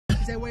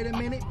said, wait a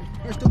minute.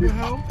 Her stupid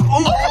hoe.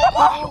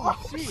 Oh,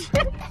 shit.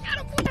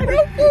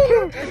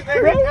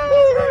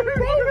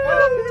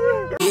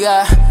 We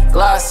got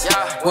gloss,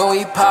 when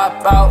we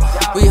pop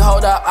out, we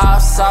hold our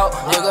ops out.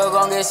 Nigga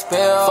gon' get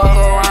spilled, fuck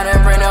around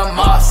and bring them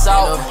mops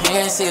out. You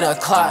can't see the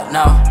clock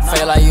now,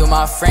 feel like you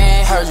my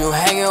friend, heard you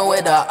hanging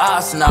with the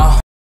ops now.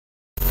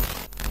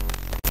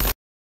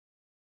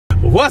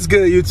 What's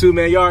good, YouTube,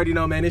 man? You already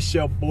know, man, it's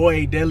your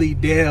boy, Deli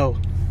Dale.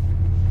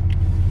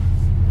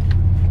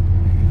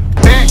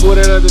 Back with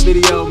another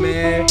video,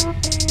 man.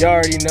 You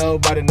already know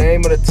by the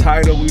name of the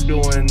title, we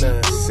doing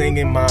the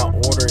singing my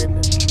order in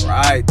the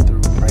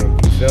drive-thru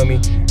prank. You feel me?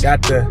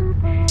 Got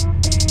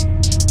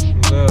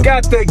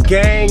the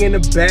gang in the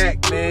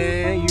back,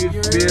 man. You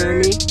feel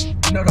me?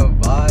 You know the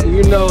vibe.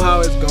 You know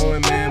how it's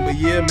going, man. But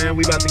yeah, man,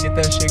 we about to get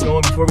that shit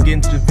going. Before we get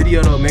into the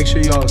video, though, make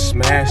sure y'all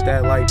smash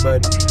that like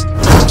button.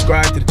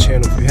 Subscribe to the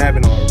channel if you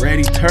haven't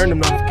already. Turn the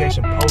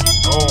notification post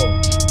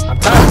on. I'm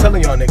tired of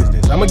telling y'all niggas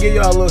this. I'm gonna give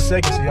y'all a little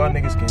second so y'all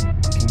niggas can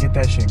get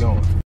that shit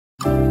going.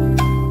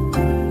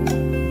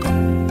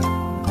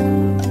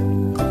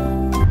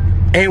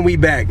 And we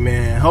back,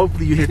 man.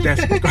 Hopefully you hit that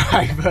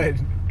subscribe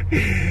button.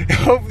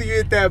 Hopefully you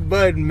hit that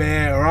button,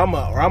 man, or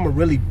I'ma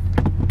really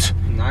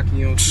knock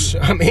you on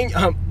shit.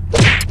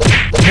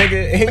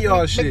 Nigga, in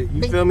y'all shit.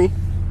 You feel me?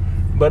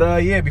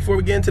 But yeah, before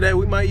we get into that,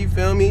 we might, you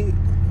feel me?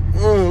 A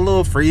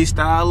little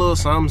freestyle, a little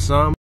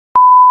something.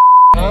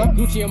 Hey,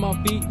 Gucci on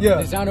my feet,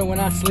 yeah. Designer when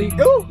I sleep.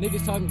 Ooh.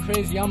 Niggas talking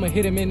crazy, I'ma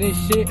hit him in this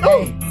shit. Ooh.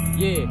 Hey,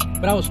 yeah,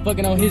 but I was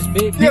fucking on his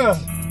bitch. Yeah.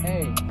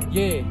 Hey,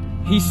 yeah,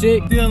 he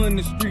sick. Still in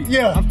the street.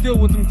 Yeah. I'm still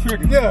with them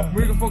triggers. Yeah.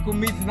 Real fuck with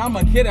me, and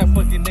I'ma kill that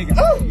fucking nigga.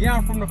 Ooh. Yeah,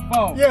 I'm from the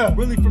fall. Yeah.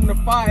 Really from the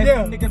fire.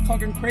 Yeah. If a nigga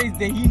talking crazy,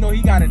 then he know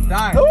he gotta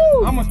die.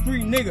 Ooh. I'm a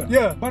street nigga.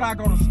 Yeah. But I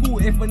go to school.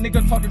 If a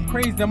nigga talking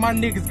crazy, then my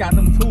niggas got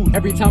them tools.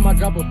 Every time I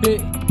drop a bit,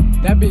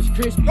 that bitch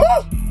crispy.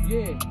 Ooh.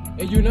 Yeah,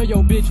 and you know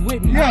your bitch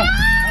with me. Yeah.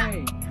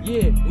 Hey,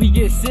 yeah, we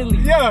get silly.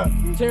 Yeah.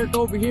 Tarek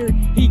over here,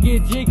 he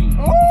get jiggy.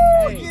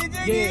 Oh, Hey, get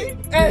jiggy.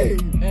 yeah, Hey.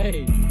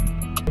 Hey.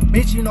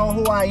 Bitch, you know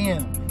who I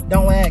am.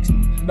 Don't ask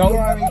me. No. You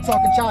already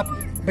talking choppy.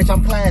 Bitch,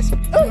 I'm classy.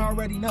 You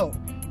already know.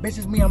 Bitch,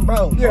 it's me, I'm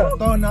bro. Yeah.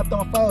 Throwing up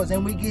on foes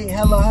and we get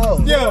hella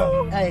hoes.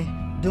 Yeah. Hey,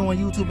 doing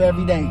YouTube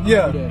every day.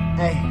 Yeah.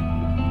 Hey,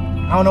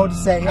 I don't know what to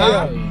say.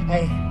 Yeah.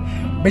 Hey,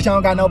 bitch, I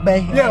don't got no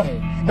bae. Yeah.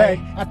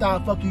 Hey, after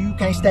I fuck you, you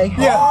can't stay.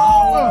 Yeah.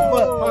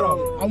 Fuck. Hold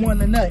on. I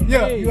want a nut.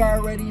 Yeah. You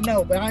already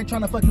know, but I ain't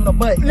trying to fuck you in the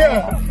butt.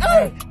 Yeah.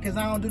 Hey, cause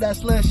I don't do that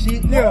slut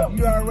shit. Yeah.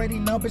 You already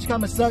know, bitch,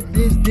 come and suck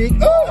this dick.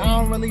 Ooh. I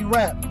don't really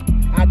rap.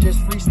 I just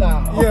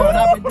freestyle. Yeah. But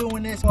I've been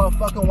doing this for a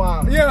fucking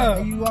while. Yeah.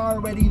 And you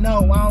already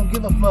know, I don't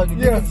give a fuck. If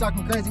Yeah. niggas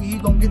talking crazy, he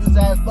gonna get his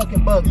ass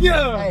fucking bugged.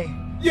 Yeah. Hey,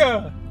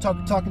 Yeah.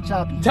 talking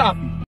choppy. Choppy.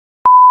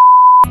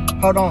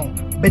 Hold on.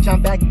 Bitch,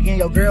 I'm back again.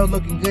 Your girl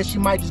looking good. She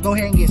might just go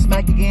ahead and get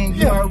smacked again.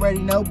 You Yeah. already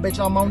know.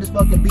 Bitch, I'm on this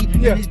fucking beat.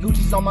 Yeah. And these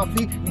Gucci's on my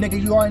feet.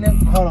 Nigga, you already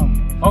know. Hold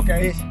on.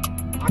 Okay.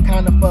 Bitch, I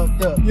kinda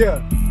fucked up.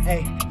 Yeah.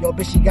 Hey, yo,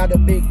 bitch, she got a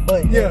big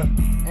butt. Yeah.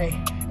 Hey,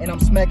 and I'm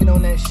smacking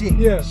on that shit.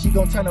 Yeah. She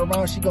gon' turn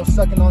around, she gon'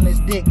 sucking on this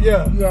dick.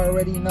 Yeah. You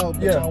already know,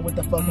 bitch, Yeah. I'm with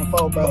the fucking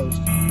phobos.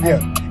 Yeah.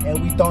 Hey,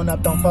 and we throwing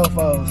up them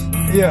fofos.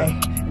 Yeah.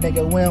 Hey,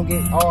 nigga, we don't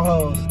get all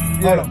hoes.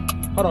 Yeah.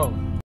 Hold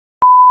on.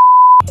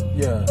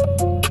 Yeah.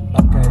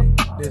 Okay.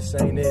 This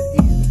ain't it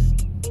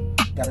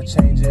either. Gotta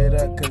change it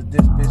up cause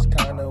this bitch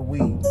kinda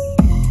weak.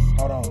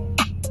 Hold on.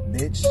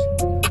 Bitch.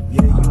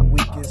 Yeah, you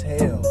weak as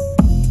hell.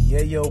 Yeah,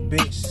 yo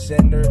bitch,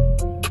 send her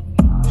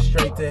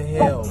straight to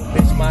hell.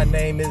 Bitch, my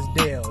name is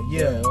Dale.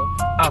 Yeah.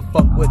 I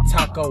fuck with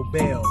Taco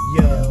Bell.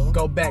 Yeah.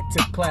 Go back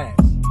to class.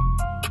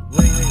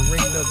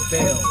 Ring the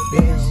bell,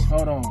 bitch.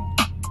 Hold on.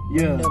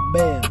 Yeah. The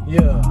bell.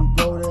 Yeah. You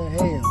go to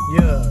hell.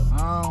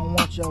 Yeah. I don't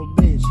want your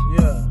bitch.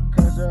 Yeah.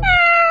 Cause her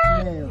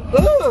hell.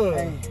 Ugh.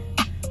 Hey,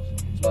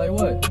 Smell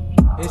like what?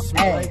 It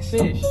smells like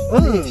fish.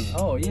 Ugh.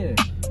 Oh, yeah.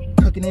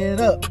 cooking it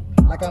up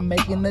like I'm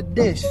making a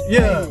dish.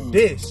 Yeah.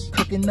 Dish.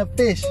 Cooking the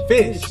fish.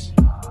 Fish.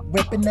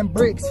 Whipping them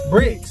bricks.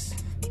 Bricks.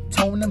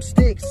 Towing them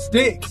sticks.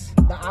 Sticks.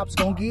 The ops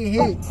gon' get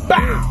hit.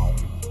 Bow.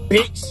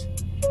 Bitch.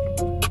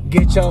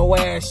 Get your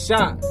ass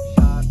shot.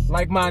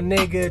 Like my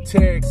nigga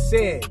Tarek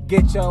said,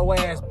 get your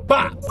ass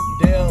bop.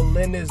 Dale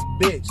in this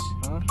bitch.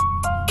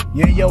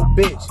 Yeah, yo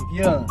bitch.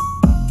 Yeah.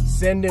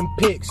 Sending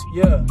pics.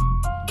 Yeah.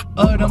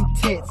 Of them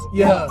tits.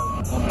 Yeah.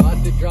 I'm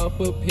about to drop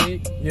a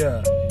pic.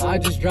 Yeah. I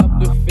just dropped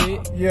the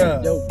fit.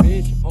 Yeah. Yo,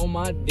 bitch on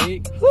my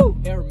dick. Woo.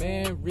 Hair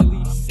man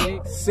really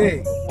sick.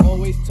 Sick.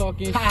 Always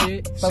talking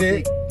shit.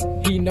 Shit.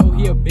 He know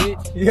he a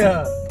bitch.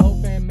 Yeah.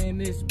 Whole fam in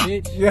this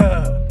bitch.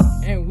 Yeah.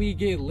 And we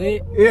get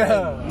lit.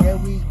 Yeah.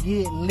 Yeah, we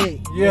get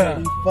lit. Yeah.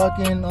 We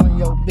fucking on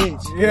your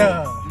bitch.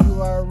 Yeah.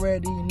 You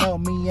already know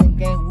me and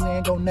gang, we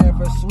ain't gon'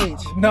 never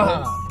switch.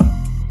 Nah.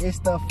 It's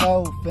the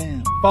faux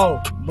fam.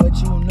 Four. But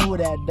you knew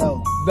that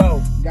though.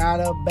 No. Got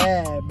a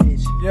bad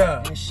bitch.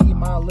 Yeah. And she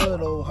my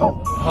little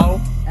hoe. Ho.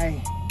 Hey,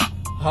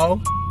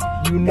 Ho.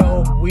 You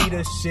know we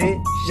the shit.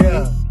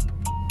 Yeah.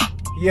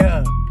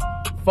 Yeah.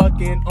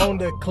 Fucking on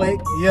the click.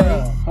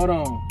 Yeah. Hold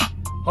on.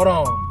 Hold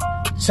on.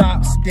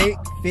 Chopstick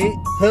fit.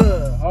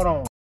 Huh. Hold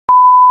on.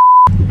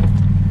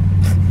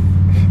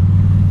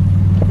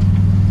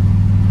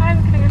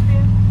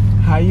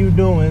 you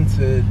doing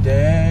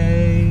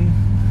today?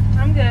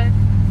 I'm good.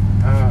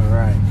 All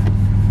right.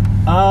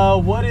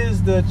 What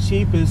is the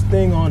cheapest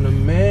thing on the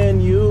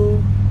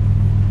menu?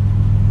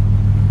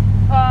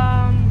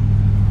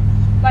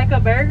 Like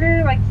a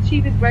burger, like the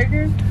cheapest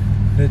burger.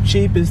 The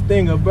cheapest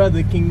thing a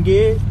brother can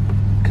get.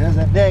 Cause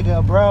a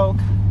nigga broke.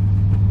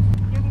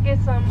 You can get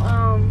some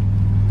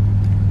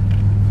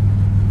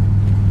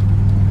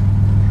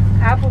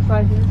apple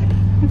slices.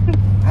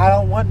 I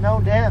don't want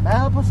no damn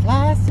apple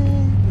slices.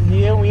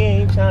 Yeah, we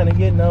ain't trying to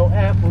get no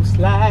apple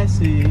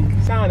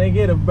slices. Trying to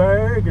get a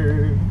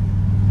burger.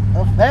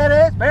 A fat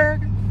ass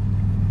burger.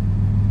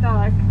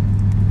 Dog.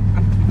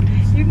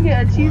 You can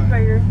get a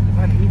cheeseburger.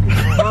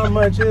 How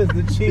much is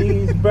the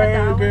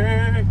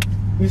cheeseburger?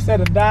 You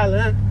said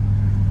 $1.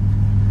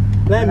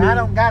 I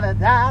don't got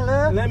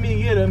 $1. Let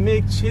me get a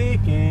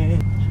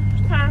McChicken.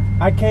 Huh?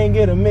 I can't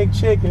get a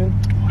McChicken.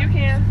 You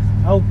can.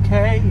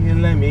 Okay,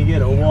 and let me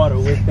get a water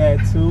with that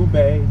too,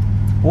 babe.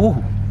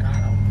 Ooh.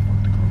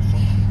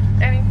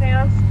 Anything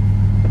else?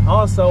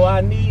 Also,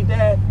 I need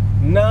that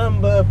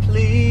number,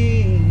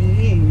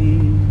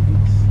 please.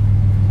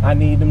 I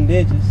need them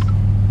digits.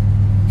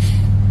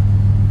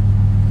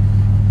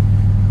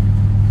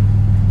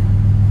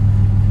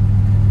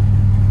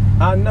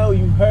 I know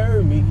you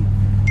heard me.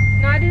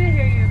 No, I didn't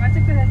hear you. I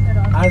took the headset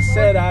off. I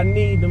said I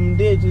need them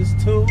digits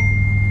too.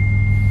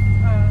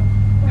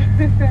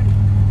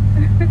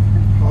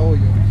 Oh,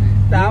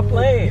 Stop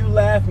playing. You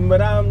laughing,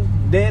 but I'm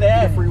dead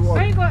ass. How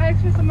you gonna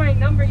ask for somebody's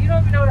number? You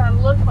don't even know what I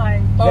look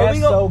like.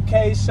 That's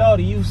okay,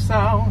 shorty. You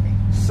sound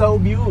so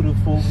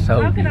beautiful.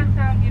 How can I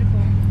sound beautiful?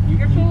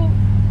 Your food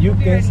you will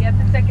be can. ready at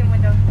the second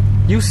window.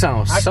 You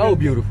sound so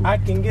beautiful. I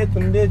can get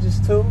them digits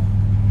too.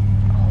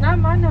 Not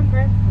my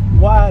number.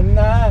 Why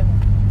not?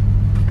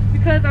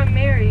 Because I'm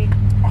married.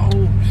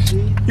 Oh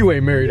shit. You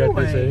ain't married at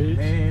this You ain't age.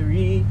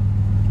 married.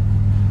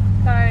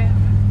 Sorry.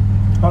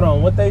 Hold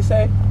on, what they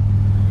say?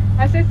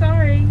 I said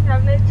sorry.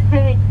 Have a nice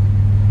day.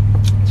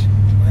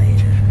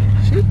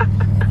 She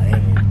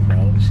playing,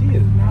 bro. She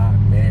is not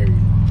married.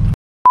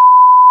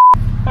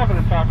 Having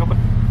a taco, but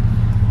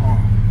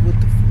What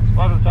the fuck?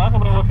 having a taco,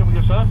 but I'm looking to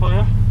get set for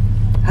you.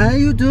 How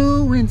you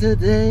doing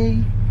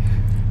today?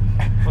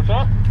 What's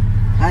up?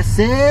 I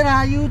said,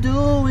 how you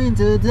doing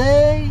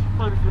today?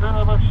 Pretty good.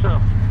 How about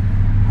yourself?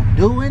 I'm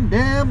doing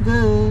damn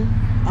good.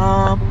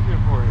 What can we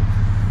get for you?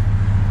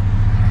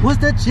 What's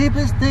the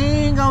cheapest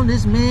thing on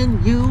this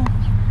menu?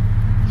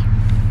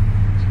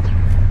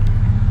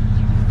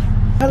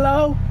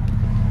 Hello?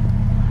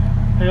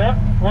 Yeah?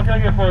 What can I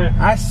get for you?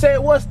 I said,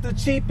 what's the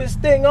cheapest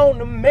thing on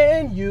the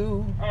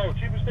menu? Oh,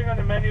 cheapest thing on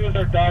the menu is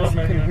our dollar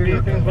menu. We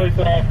get things like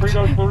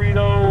Fritos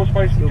burrito,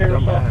 spicy potato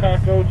sauce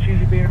taco,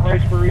 cheesy bean and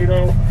rice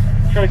burrito,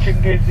 shredded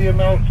chicken quesadilla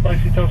melt,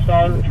 spicy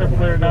tostada, triple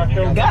layer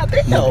nacho.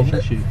 Goddamn.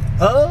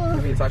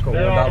 Give me a taco,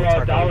 They're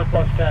all dollar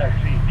plus tax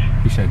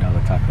each. You said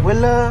 $1 taco.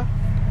 Well,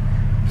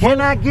 can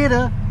I get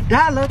a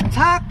 $1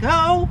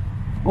 taco?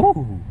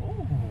 Ooh.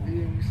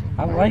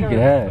 I like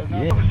that.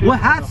 Yeah. With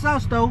hot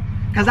sauce though,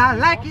 cause I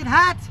like it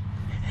hot.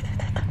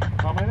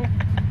 How many?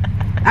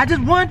 I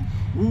just want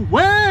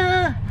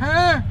one.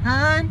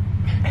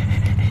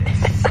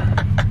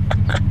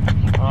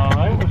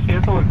 Alright, we'll see you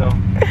at the window.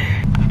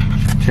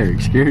 Cherry,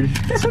 scared?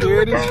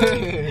 Scared as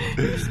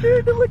hell.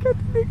 Scared to look at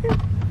the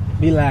nigga.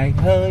 Be like,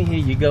 huh, here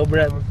you go,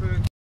 brother.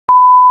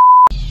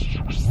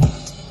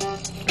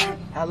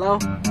 Hello?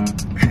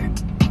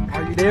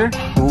 Are you there?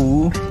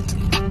 Ooh.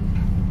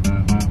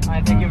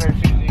 Alright, thank you very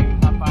much, Susie.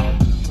 Top 5.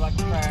 Would you like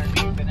to try our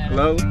new banana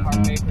Hello?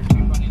 parfait for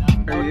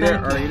 $2.29? Are you there?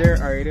 Are you there?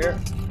 Are you there?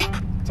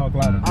 Talk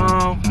louder.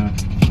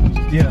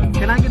 Yeah.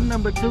 Can I get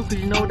number 2? Cause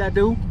you know what I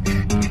do?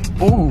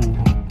 Ooh.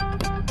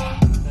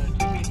 The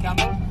 2-piece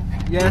combo?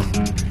 Yes.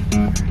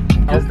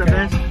 That's the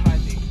best.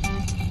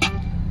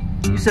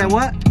 Spicy. You said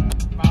what?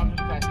 Mild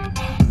and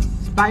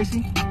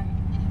spicy.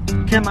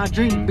 Spicy? Can my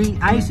drink be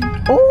icy?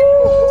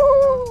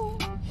 Ooh.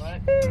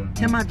 What?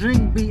 Can my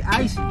drink be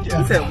icy? He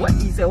said what?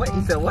 He said what?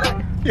 He said what?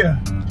 Yeah.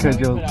 Cause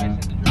We yo, put ice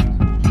in the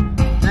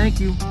drinks. Thank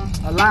you.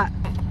 A lot.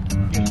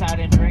 Your side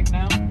and drink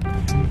now?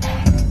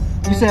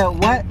 You said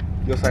what?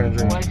 your side and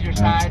drink. What's your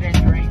side and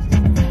drink?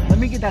 Let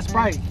me get that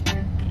Sprite.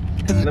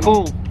 Cause it's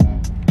cool.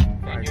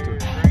 And your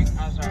drink,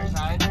 I'm sorry,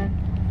 side?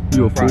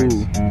 You a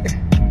fool.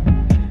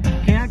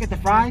 Can I get the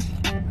fries?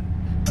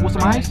 With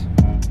some ice?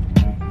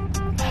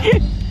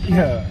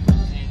 Yeah.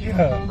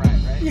 Yeah. Right,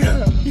 right?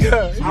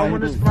 Yeah. I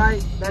want a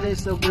Sprite. That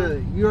is so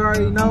good. You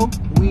already know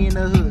we in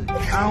the hood.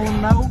 I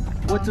don't know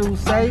what to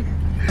say,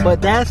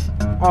 but that's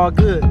all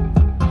good.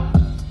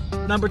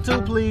 Number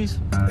 2, please.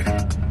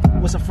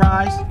 With some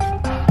fries.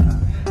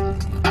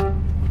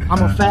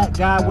 I'm a fat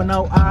guy with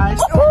no eyes.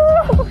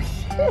 Oh,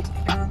 shit.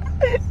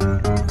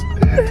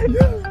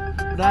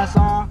 That's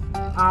all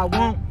I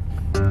want.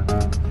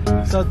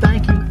 So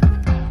thank you.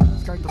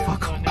 Straight the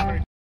fuck up.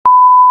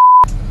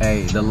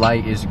 Hey, the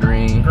light is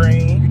green.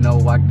 Green. You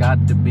know I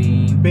got the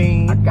beam.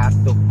 Bean. I got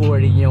the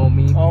 40 on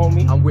me. On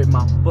me. I'm with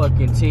my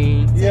fucking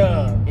team.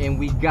 Yeah. And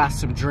we got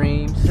some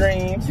dreams.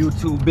 Dreams.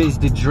 YouTube is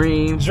the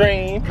dream.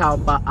 Dream.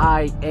 Caught by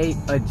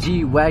I8, a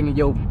G-Wagon,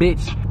 yo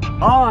bitch.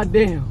 Oh,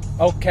 damn.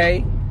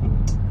 Okay.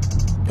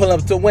 Pull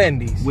up to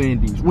Wendy's.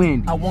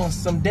 Wendy. I want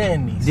some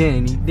Denny's.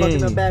 Danny.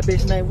 Fucking a bad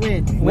bitch named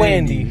Wendy.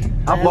 Wendy.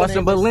 I bought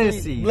some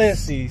Balenci's.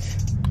 Balenci's.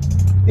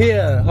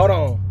 Yeah, hold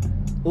on.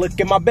 Look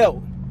at my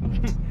belt.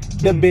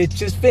 The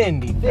bitch is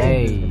Fendi.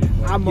 Hey.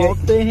 I'm off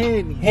the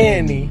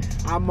Henny.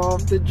 I'm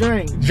off the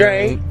drink.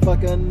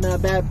 Fucking a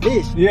bad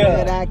bitch.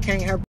 Yeah. That I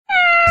can't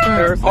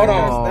her. Hold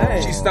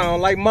on. She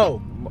sound like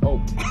Mo.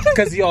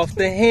 Cause he off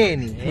the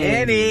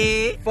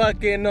Henny.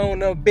 Fucking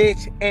on a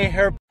bitch and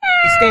her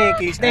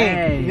stinky.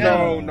 Hey.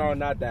 No,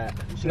 not that.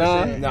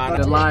 Nah.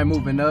 The line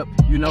moving up.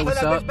 You know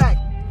what's up?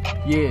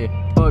 Yeah.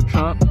 Fuck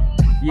Trump.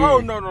 Yeah. Oh,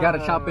 no. Got a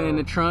chopper in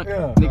the trunk.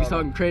 Yeah. Niggas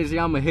talking crazy.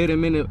 I'ma hit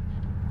him in the.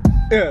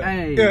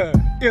 Hey.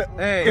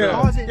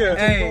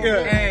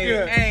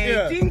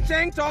 Ching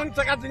chang chong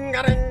chaka ching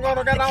garing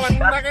goro garawan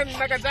nagan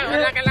naga jawa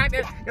naga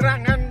lade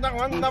rangan dang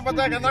wan da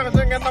pata kana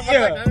sing and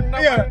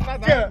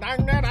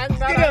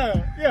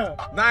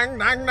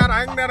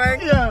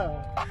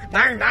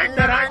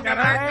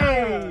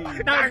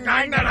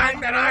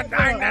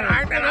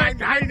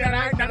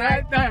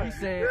He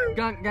said,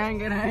 gang.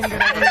 Hey,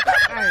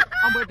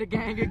 I'm with the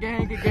gang. I'm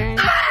with the,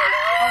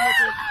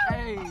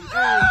 hey.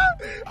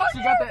 She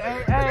got the,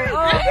 hey.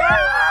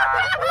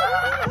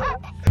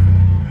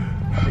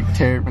 Big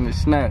Terry from the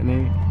snap,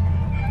 nigga.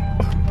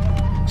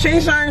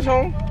 ching chang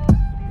chong.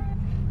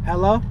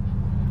 Hello?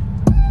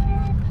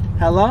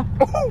 Hello?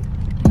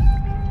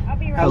 I'll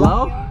be right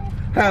Hello.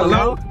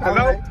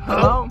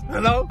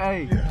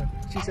 Hey,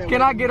 She said,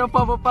 can I get up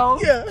over phone?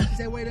 Yeah. She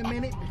said, wait a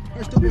minute.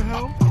 Her stupid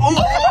hoe.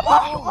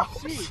 Oh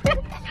Shit.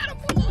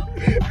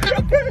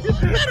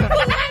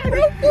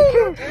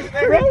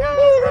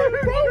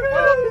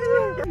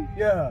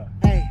 Yeah.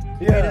 Hey.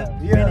 Yeah.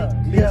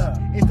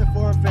 It's the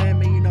Ford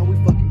family, you know we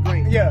fucking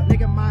great. Yeah.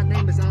 Nigga, my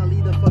name is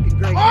Ali the fucking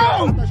great.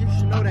 Oh! I thought you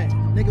should know that.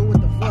 Nigga,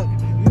 what the fuck?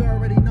 You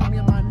already know me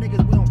and my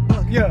niggas, we don't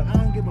fuck. Yeah. I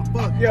don't give a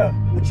fuck. Yeah.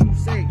 What you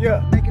say?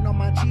 Yeah. Making on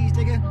my cheese,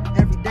 nigga,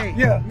 every day.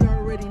 Yeah. You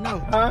already know.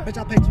 Huh? Bitch,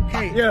 I pay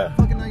 2K. Yeah.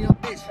 Fucking on your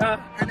bitch. Huh?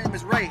 Her name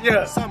is Ray.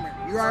 Yeah. Summer.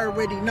 You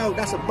already know.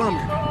 That's a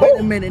bummer. Wait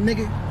a minute,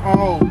 nigga.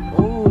 Oh.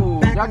 Ooh,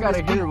 Back y'all on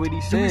gotta this hear beat. what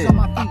he Shoes said. on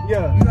my feet.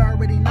 Yeah. You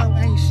already know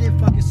ain't shit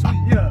fucking sweet.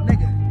 Yeah.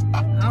 Nigga,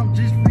 I'm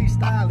just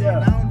freestyling. Yeah.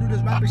 I don't do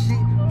this rapper shit,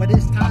 but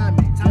it's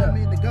timing.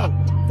 Timing to go.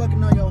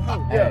 Fucking on your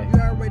hoe. Yeah. You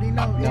already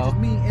know. It's No. just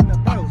me and the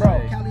bros.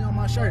 Bro. Cali on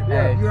my shirt.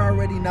 Yeah. You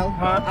already know.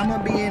 Huh? I'ma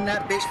be in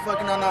that bitch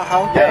fucking on a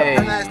hoe. Yeah.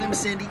 Her last name is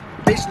Cindy.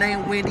 Bitch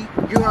named Wendy.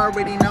 You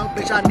already know.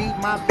 Bitch, I need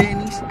my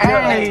bennies.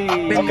 Hey.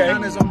 Benny Okay.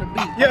 Hunters on the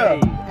beat.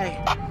 Yeah.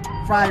 Hey.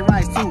 Fried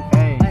rice too.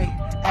 Hey.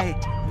 Hey.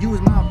 You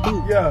was my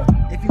boo. Yeah.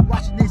 If you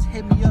watching this,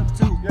 hit me up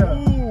too. Yeah.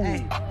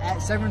 Hey. At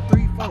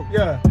 734.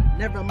 Yeah.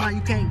 Never mind,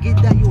 you can't get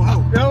that, you a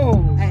hoe.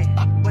 Yo. Hey,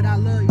 but I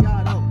love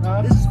y'all though.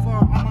 Huh? This is for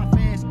all my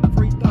fans,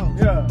 free throws.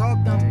 Yeah. Throw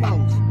up them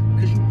flows,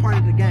 cause you part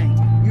of the game.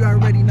 You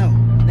already know,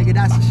 nigga,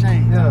 that's a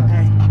shame. Yeah.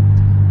 Hey,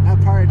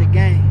 I'm part of the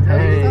game.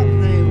 Hey. Stop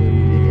playing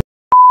with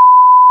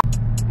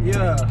me,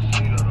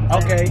 Yeah.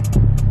 Okay.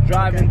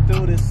 Driving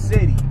through the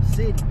city. nigga.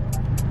 City,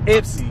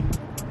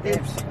 Ipsy.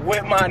 tips,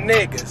 With my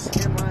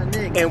niggas. and my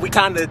nigga. And we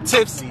kinda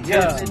tipsy. Tips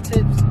Yeah. and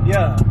tips.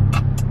 Yeah.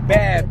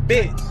 Bad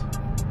bitch.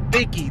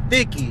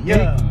 Thicky.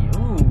 Yeah.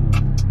 Ooh.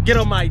 Get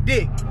on my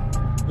dick.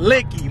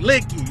 Licky.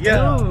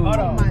 Yeah. Ooh. Hold On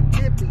on. my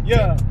tippy.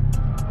 Yeah.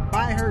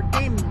 Buy her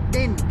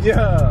Denny.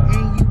 Yeah.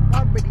 And you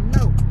already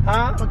know.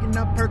 Huh? Fucking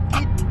up her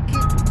kitty.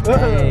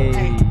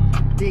 Hey.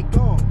 Dick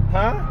off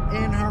Huh?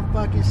 in her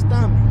fucking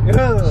stomach.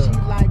 Yeah. She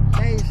like,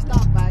 hey,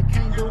 stop, I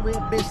can't do it,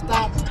 bitch,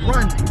 stop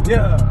running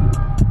Yeah.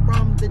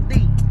 from the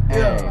D.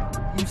 Hey.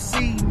 You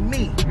see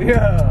me,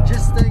 Yeah.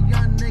 just a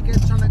young nigga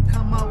tryna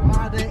come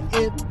out of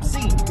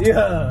Ipsy.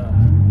 Yeah.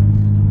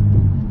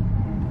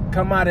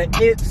 Come out of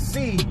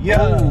Ipsy.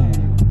 Yeah. Ooh.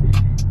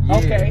 Yeah.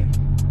 Okay.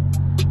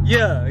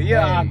 Yeah. Hey.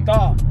 I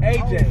thought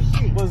AJ Oh,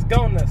 shit. was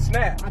gonna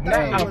snap. I thought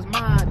Now, it was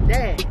my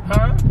dad.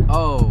 huh?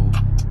 Oh.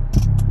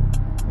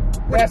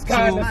 That's Too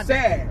kind of bad.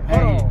 sad.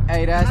 Hold on.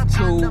 Hey, that's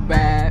too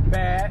bad.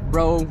 Bad.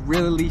 Bro,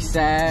 really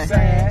sad.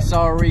 Sad.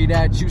 Sorry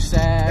that you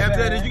sad.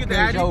 After that, did you get the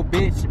Cause Addy? your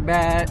bitch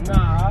bad.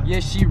 Nah.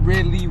 Yeah, she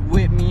really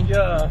with me.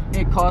 Yeah.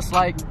 It costs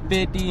like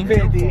 50.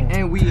 50.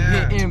 And we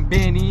hitting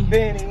Benny.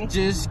 Benny.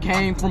 Just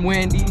came from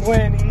Wendy's.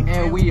 Wendy.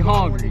 And we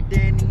hungry.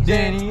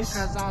 Denny's.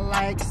 Cause I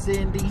like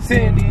Cindy.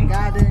 Cindy.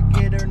 Gotta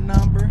get her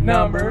number.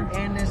 Number.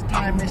 And this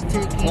time is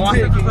ticking. Oh, I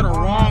hit you for the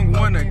wrong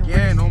one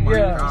again. Oh my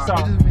Yeah, god.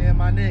 sorry. It's just me and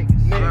my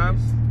niggas. Niggas.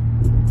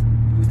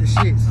 With the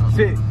shits.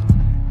 Shit.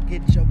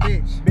 Get your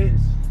bitch. Bitch.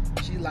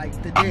 She like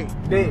the dick.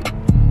 Dick.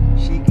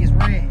 She gets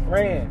ran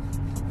Ran.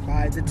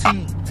 by the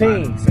team.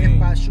 Team.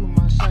 If I shoot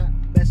my shot,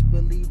 best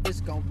believe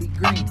it's gonna be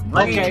green.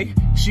 Okay.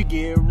 She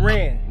get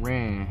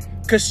ran.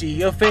 Cause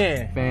she a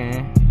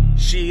fan.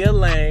 She a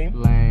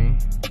lame.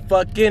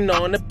 Fucking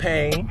on the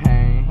pain.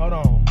 Hold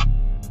on.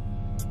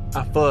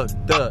 I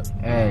fucked up.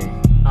 Hey.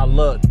 I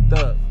looked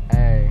up.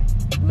 Hey.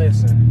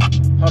 Listen.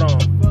 Hold on.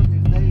 Fuck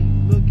is they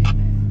looking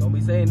at? Don't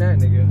be saying that,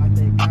 nigga. Like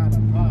they got a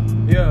pop.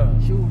 Yeah.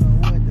 Shooter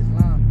with this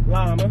llama.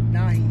 Llama.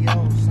 Now he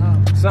old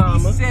summer.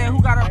 He said,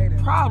 who got a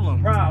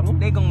problem?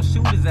 They gonna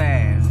shoot his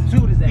ass.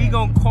 He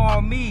gonna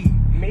call me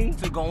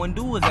to go and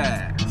do his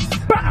ass.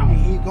 Bow.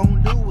 He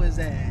gonna do his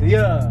ass.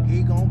 Yeah.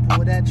 He gonna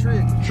pull that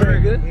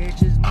trigger. It's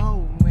just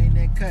Mo when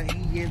that cut.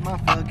 He is my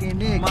fucking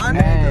nigga. My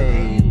nigga.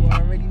 And you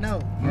already know.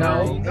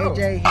 No.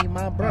 AJ, he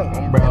my bro.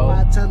 If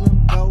I tell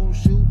him go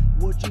shoot,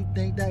 what you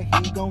think that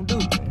he gonna do?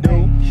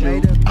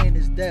 Wait a minute,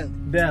 it's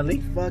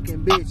Deli.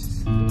 Fucking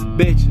bitches.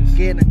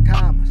 Getting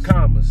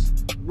commas.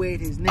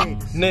 With his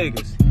niggas.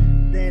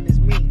 Then it's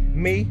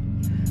me.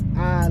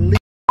 I leave.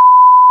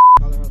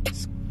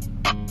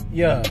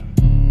 Yeah.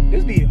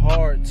 This be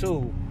hard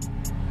too.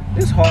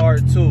 This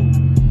hard too.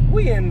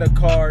 We in the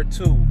car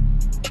too.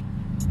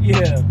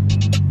 Yeah.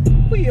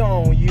 We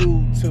on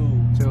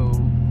YouTube too.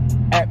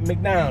 At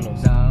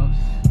McDonald's.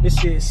 This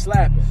shit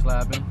slapping.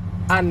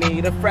 I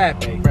need a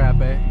frappe.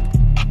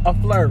 A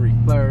flurry.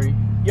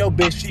 Yo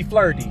bitch, she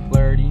flirty.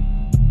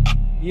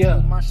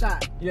 Yeah. My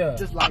shot. Yeah.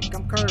 Just like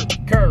I'm Curry.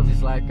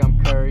 Just like I'm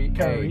Curry.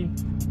 Hey,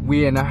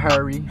 we in a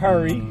hurry.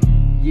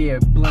 Yeah,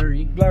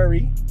 blurry.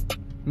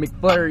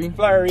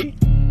 McFlurry.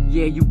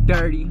 Yeah, you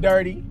dirty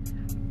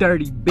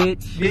bitch.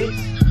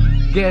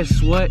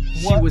 Guess what?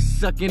 She was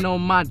sucking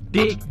on my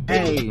dick.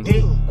 Hey.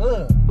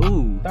 Ooh.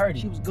 30.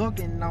 She was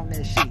gunking on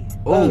that shit.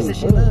 Ooh. She said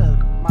she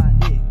loved my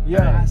dick.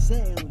 Yeah. I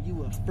said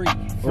you a freak.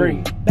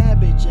 Bad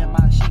bitch in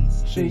my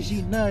sheets. She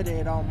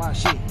nutted on my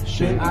shit.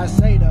 I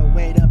say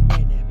wait a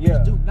minute. Yeah.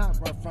 Bitch, do not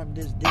run from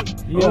this dick.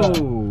 Yeah.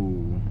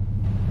 Ooh.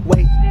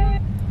 Wait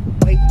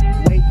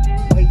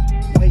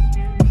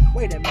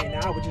a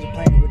minute. I was just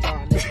playing with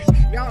y'all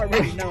niggas. Y'all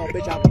already know,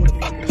 bitch, I put a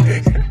fucking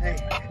shit. Hey,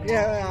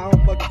 yeah, I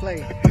don't fucking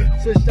play.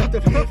 So shut the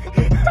fuck up.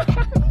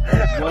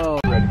 Whoa.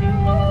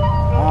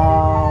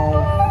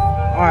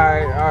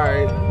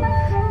 Alright.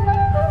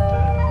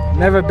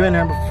 Never been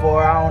here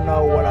before. I don't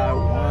know what I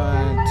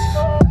want.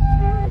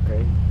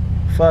 Okay.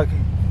 Fuck it.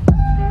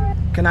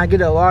 Can I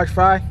get a large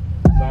fry?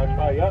 Large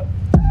fry, yep.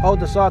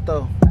 Hold the salt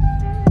though.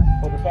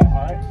 Hold the salt,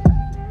 alright.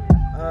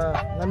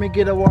 Let me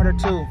get a water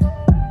too.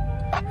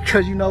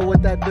 Cause you know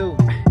what that do.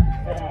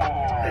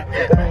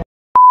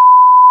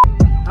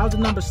 How's the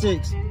number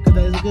 6? Cause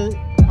that is good.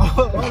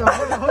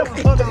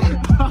 Hold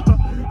on.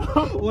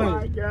 Wait.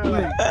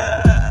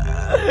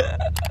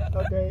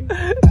 Okay.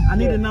 I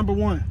need a number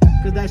 1.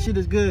 Cause that shit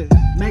is good.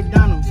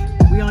 McDonald's.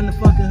 We on the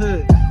fucking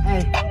hood.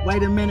 Hey,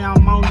 wait a minute,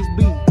 I'm on this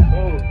beat.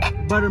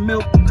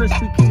 Buttermilk,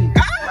 crispy key.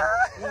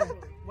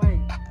 Wait,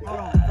 hold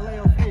on.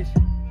 Filet-O-fish.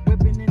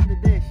 Whipping in the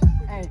dish.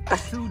 Hey,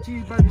 2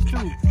 cheeseburgers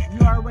too.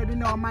 You already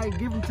know I might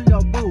give them to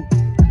your boo.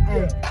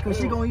 Hey, cause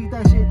she gonna eat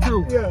that shit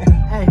too.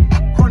 Hey,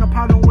 corner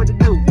powder, what to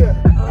do?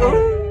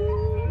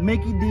 Hey,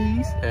 Mickey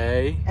D's.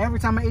 Hey. Every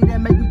time I eat that,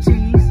 make me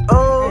cheese.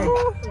 Hey,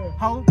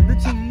 hold the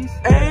cheese.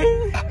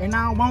 Hey. And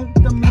I don't want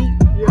the meat.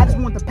 I just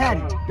want the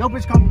patty. Yo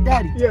bitch call me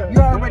daddy.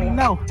 You already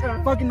know.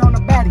 Fucking on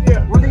the baddie.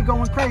 Really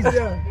going crazy.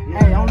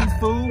 Hey, on this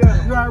food.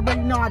 You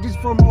already know I just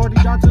for my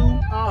order y'all too.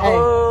 Hey,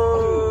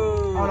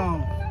 hold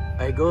on.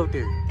 Hey, go up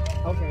there.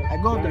 Okay. Hey,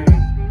 go up there.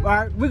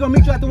 Alright, we gonna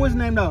meet you at the what's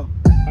name though.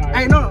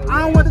 Hey, no, I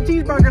don't want the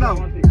cheeseburger though.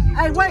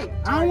 Hey, wait,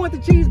 I don't want the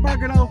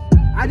cheeseburger though.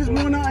 I just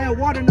want a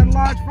water and a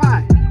large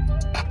fry.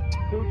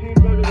 2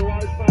 cheeseburgers, a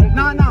large fry.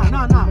 No.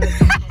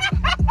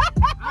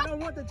 I don't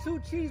want the 2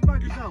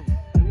 cheeseburgers though.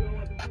 You don't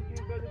want the 2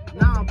 cheeseburgers?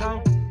 Nah,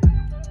 bro.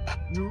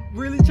 You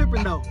really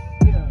tripping though.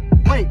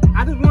 Wait,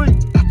 I just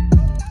want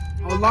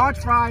a large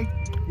fry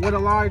with a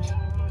large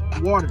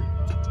water.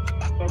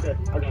 Okay,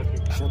 I got you.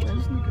 This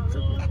nigga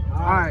tripping.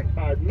 Alright.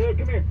 Alright, Neil,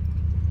 come here.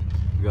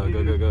 Go. Alright,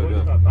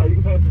 you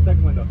can put the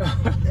second window.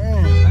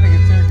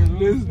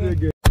 This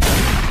nigga.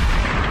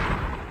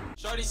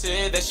 Shorty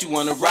said that she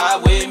wanna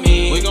ride with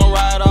me. We gon'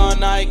 ride all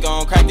night,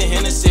 gon' crack the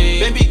Hennessy.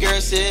 Baby girl,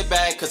 sit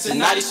back, cause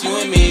tonight it's you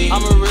and me.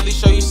 I'ma really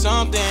show you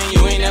something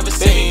you ain't never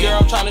seen. Baby girl,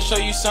 I'm tryna show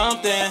you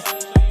something.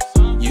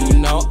 You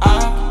know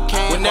I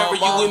can't. Whenever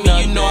you with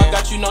me, you know I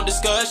got you, no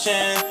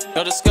discussion.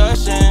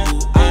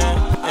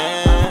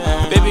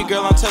 Baby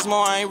girl, I'm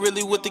Tesmo, I ain't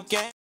really with the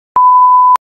game.